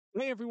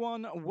Hey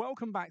everyone,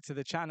 welcome back to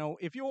the channel.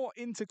 If you're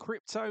into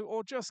crypto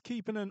or just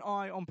keeping an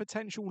eye on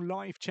potential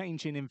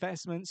life-changing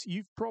investments,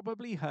 you've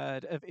probably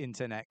heard of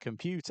Internet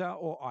Computer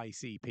or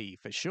ICP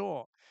for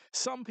short.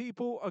 Some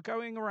people are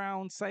going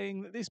around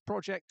saying that this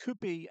project could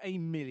be a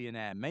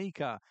millionaire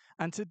maker.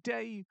 And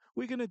today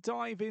we're going to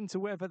dive into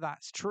whether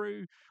that's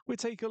true. We'll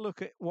take a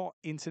look at what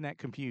Internet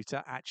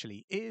Computer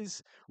actually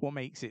is, what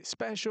makes it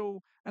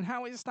special, and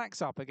how it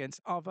stacks up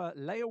against other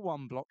layer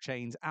 1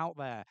 blockchains out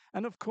there.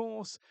 And of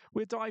course,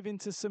 we'll dive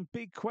into some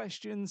big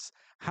questions.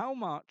 How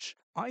much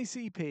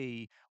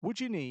ICP would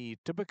you need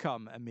to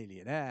become a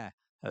millionaire?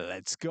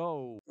 Let's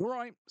go. All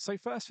right, so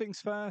first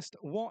things first,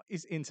 what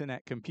is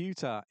Internet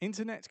Computer?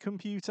 Internet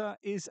Computer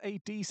is a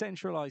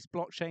decentralized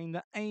blockchain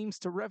that aims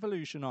to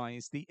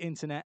revolutionize the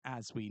internet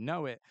as we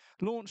know it.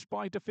 Launched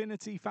by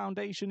Dfinity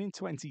Foundation in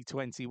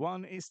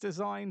 2021, it's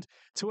designed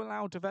to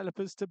allow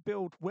developers to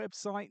build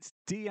websites,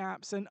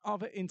 dApps, and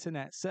other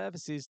internet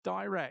services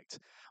direct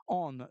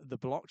on the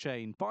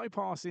blockchain,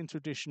 bypassing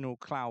traditional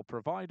cloud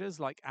providers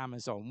like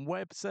Amazon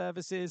Web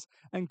Services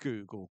and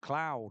Google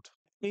Cloud.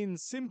 In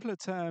simpler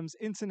terms,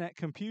 Internet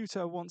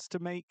Computer wants to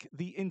make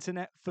the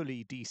internet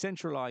fully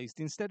decentralized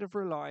instead of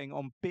relying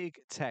on big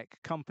tech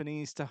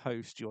companies to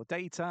host your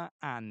data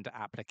and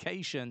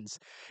applications.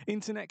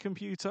 Internet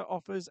Computer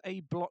offers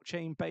a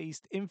blockchain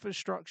based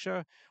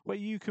infrastructure where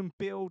you can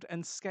build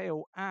and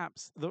scale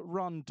apps that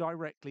run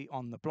directly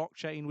on the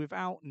blockchain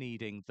without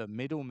needing the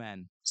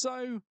middlemen.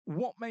 So,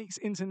 what makes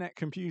Internet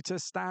Computer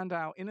stand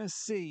out in a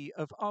sea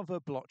of other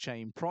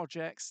blockchain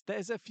projects?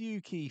 There's a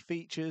few key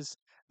features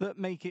that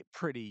make it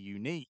pretty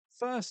unique.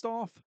 First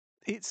off,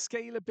 its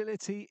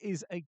scalability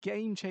is a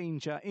game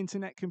changer.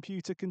 Internet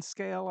Computer can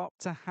scale up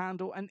to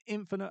handle an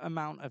infinite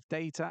amount of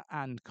data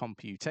and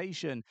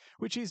computation,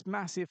 which is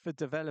massive for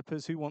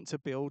developers who want to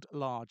build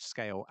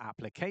large-scale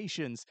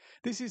applications.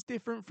 This is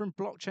different from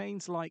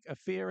blockchains like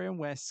Ethereum,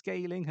 where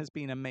scaling has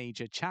been a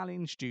major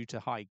challenge due to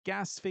high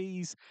gas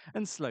fees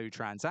and slow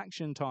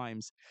transaction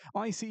times.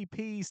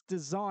 ICP's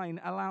design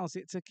allows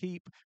it to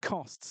keep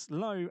costs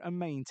low and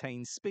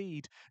maintain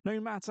speed, no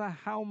matter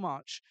how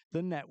much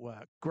the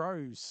network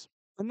grows.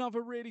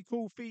 Another really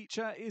cool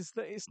feature is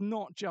that it's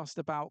not just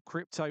about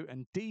crypto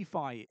and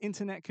DeFi.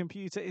 Internet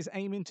Computer is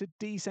aiming to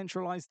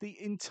decentralize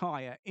the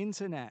entire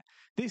internet.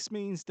 This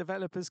means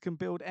developers can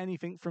build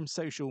anything from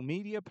social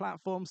media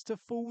platforms to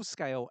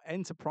full-scale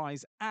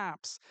enterprise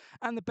apps.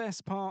 And the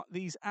best part,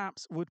 these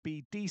apps would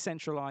be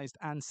decentralized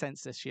and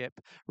censorship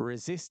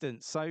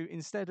resistant. So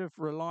instead of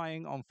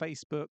relying on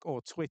Facebook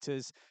or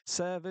Twitter's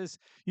servers,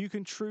 you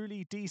can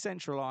truly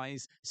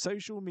decentralize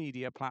social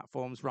media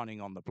platforms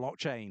running on the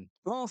blockchain.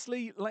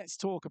 Lastly, let's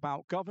talk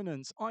about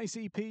governance.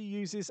 ICP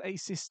uses a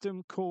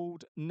system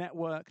called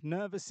Network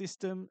Nervous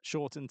System,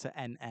 shortened to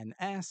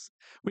NNS,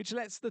 which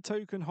lets the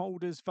token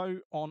holders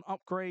vote on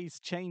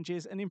upgrades,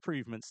 changes, and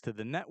improvements to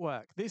the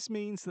network. This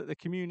means that the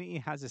community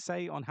has a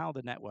say on how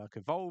the network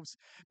evolves,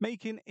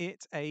 making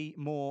it a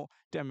more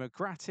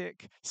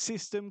democratic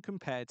system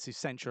compared to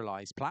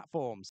centralized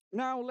platforms.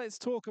 Now, let's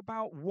talk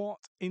about what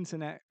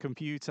Internet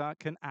Computer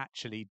can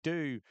actually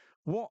do.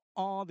 What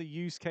are the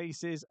use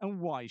cases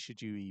and why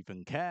should you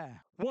even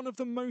care? One of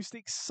the most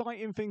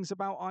exciting things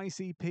about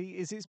ICP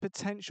is its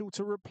potential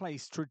to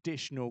replace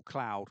traditional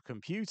cloud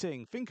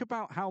computing. Think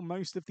about how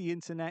most of the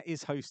internet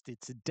is hosted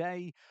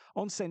today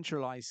on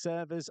centralized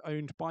servers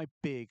owned by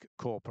big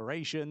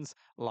corporations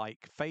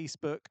like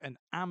Facebook and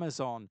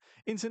Amazon.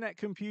 Internet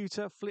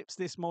Computer flips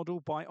this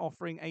model by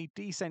offering a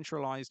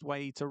decentralized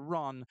way to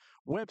run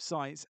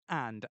websites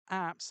and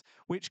apps,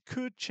 which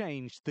could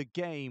change the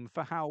game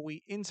for how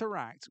we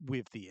interact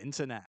with the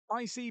internet.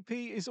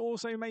 ICP is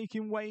also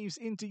making waves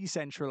in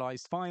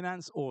decentralized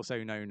finance,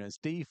 also known as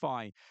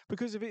DeFi,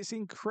 because of its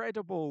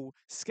incredible,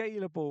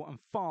 scalable, and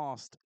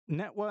fast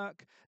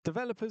network.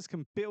 Developers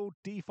can build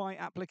DeFi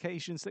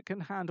applications that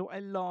can handle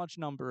a large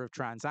number of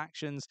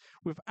transactions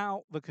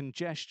without the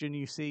congestion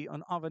you see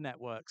on other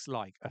networks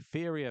like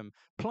Ethereum.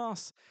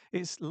 Plus,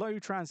 its low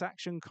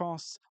transaction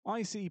costs,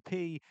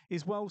 ICP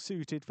is well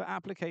suited for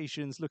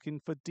applications looking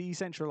for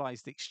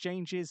decentralized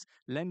exchanges,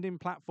 lending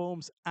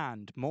platforms,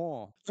 and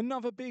more.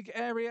 Another big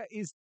area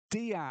is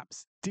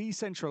dApps,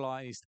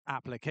 decentralized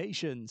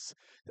applications.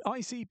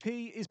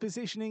 ICP is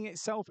positioning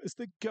itself as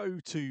the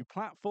go-to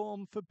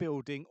platform for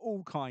building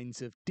all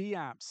kinds of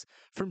dApps,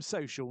 from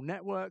social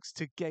networks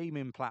to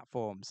gaming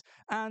platforms.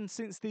 And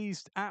since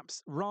these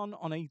apps run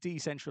on a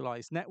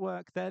decentralized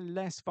network, they're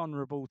less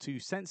vulnerable to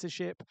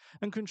censorship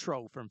and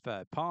control from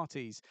third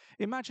parties.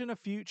 Imagine a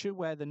future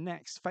where the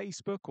next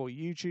Facebook or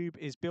YouTube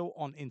is built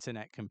on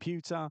Internet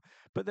Computer,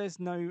 but there's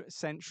no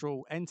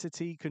central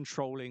entity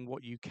controlling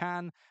what you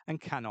can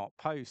and cannot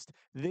post.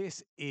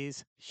 This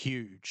is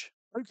huge.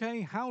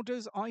 Okay, how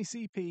does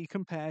ICP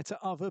compare to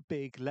other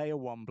big layer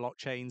 1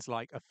 blockchains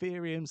like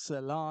Ethereum,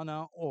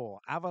 Solana, or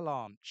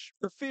Avalanche?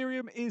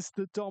 Ethereum is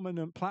the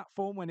dominant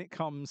platform when it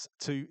comes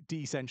to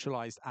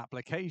decentralized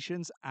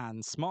applications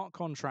and smart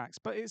contracts,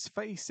 but it's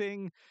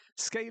facing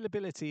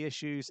scalability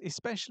issues,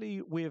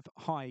 especially with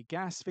high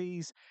gas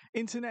fees.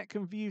 Internet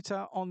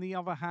Computer, on the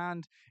other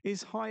hand,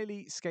 is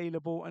highly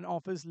scalable and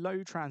offers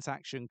low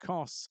transaction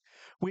costs,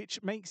 which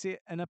makes it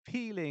an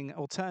appealing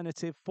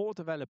alternative for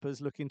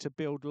developers looking to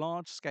build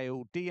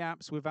large-scale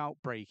dApps without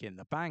breaking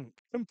the bank.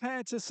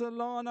 Compared to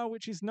Solana,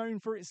 which is known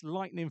for its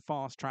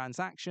lightning-fast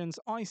transactions,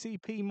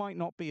 ICP might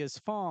not be as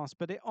fast,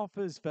 but it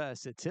offers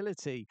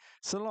versatility.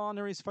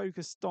 Solana is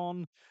focused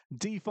on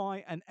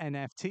DeFi and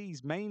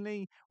NFTs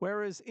mainly,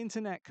 whereas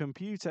Internet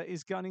Computer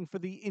is gunning for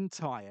the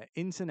entire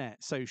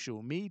internet,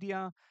 social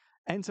media,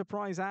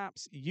 enterprise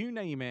apps, you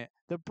name it.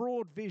 The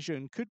broad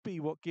vision could be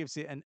what gives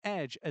it an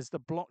edge as the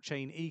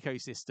blockchain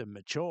ecosystem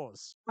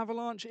matures.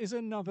 Avalanche is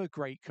another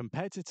great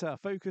competitor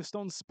focused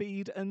on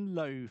speed and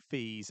low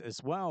fees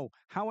as well.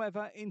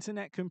 However,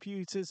 Internet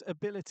Computer's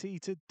ability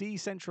to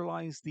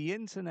decentralize the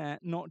internet,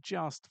 not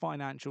just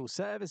financial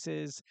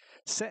services,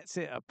 sets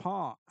it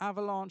apart.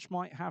 Avalanche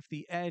might have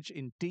the edge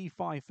in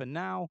DeFi for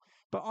now,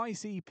 but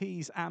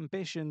ICP's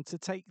ambition to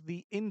take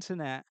the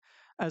internet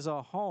as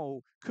a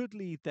whole could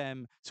lead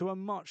them to a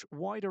much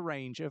wider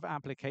range of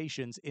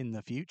applications in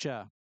the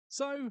future.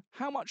 So,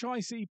 how much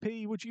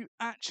ICP would you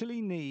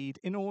actually need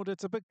in order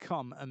to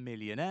become a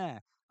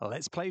millionaire?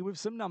 Let's play with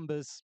some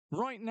numbers.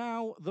 Right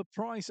now, the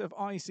price of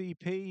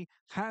ICP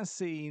has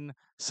seen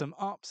some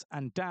ups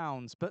and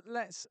downs, but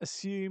let's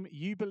assume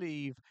you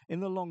believe in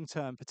the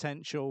long-term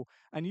potential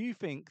and you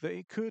think that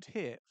it could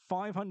hit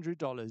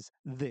 $500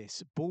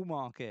 this bull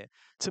market.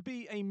 To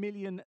be $1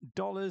 million,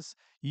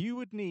 you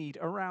would need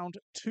around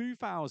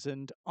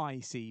 2,000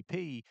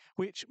 ICP,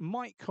 which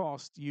might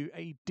cost you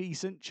a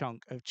decent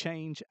chunk of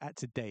change at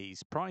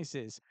today's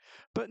prices,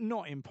 but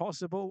not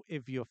impossible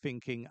if you're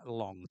thinking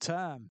long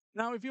term.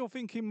 Now, if you're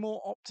thinking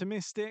more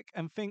optimistic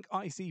and think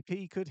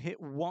ICP could hit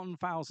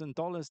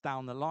 $1,000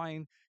 down the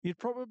line, you'd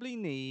probably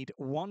need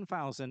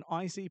 1,000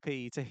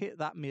 ICP to hit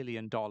that $1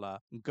 million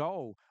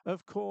goal.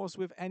 Of course,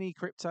 with any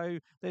crypto,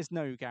 there's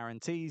no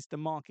guarantees. The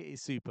market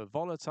is super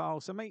volatile,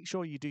 so make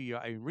sure you do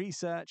your own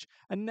research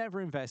and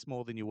never invest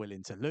more than you're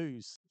willing to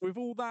lose. With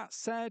all that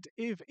said,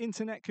 if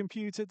Internet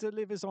Computer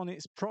delivers on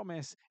its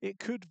promise, it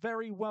could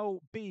very well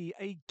be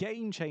a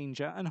game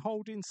changer, and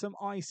holding some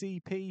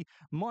ICP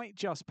might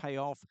just pay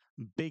off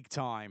big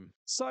time.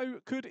 So,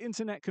 could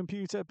Internet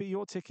Computer be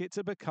your ticket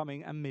to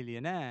becoming a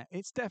millionaire?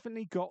 It's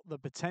definitely got the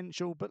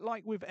potential, but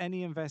like with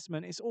any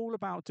investment, it's all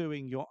about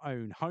doing your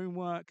own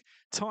homework,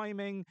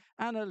 timing,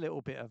 and a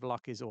little bit of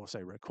luck is also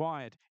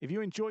required. If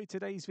you enjoyed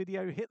today's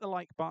video, hit the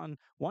like button.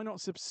 Why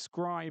not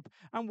subscribe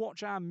and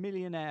watch our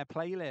millionaire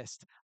playlist?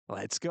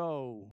 Let's go.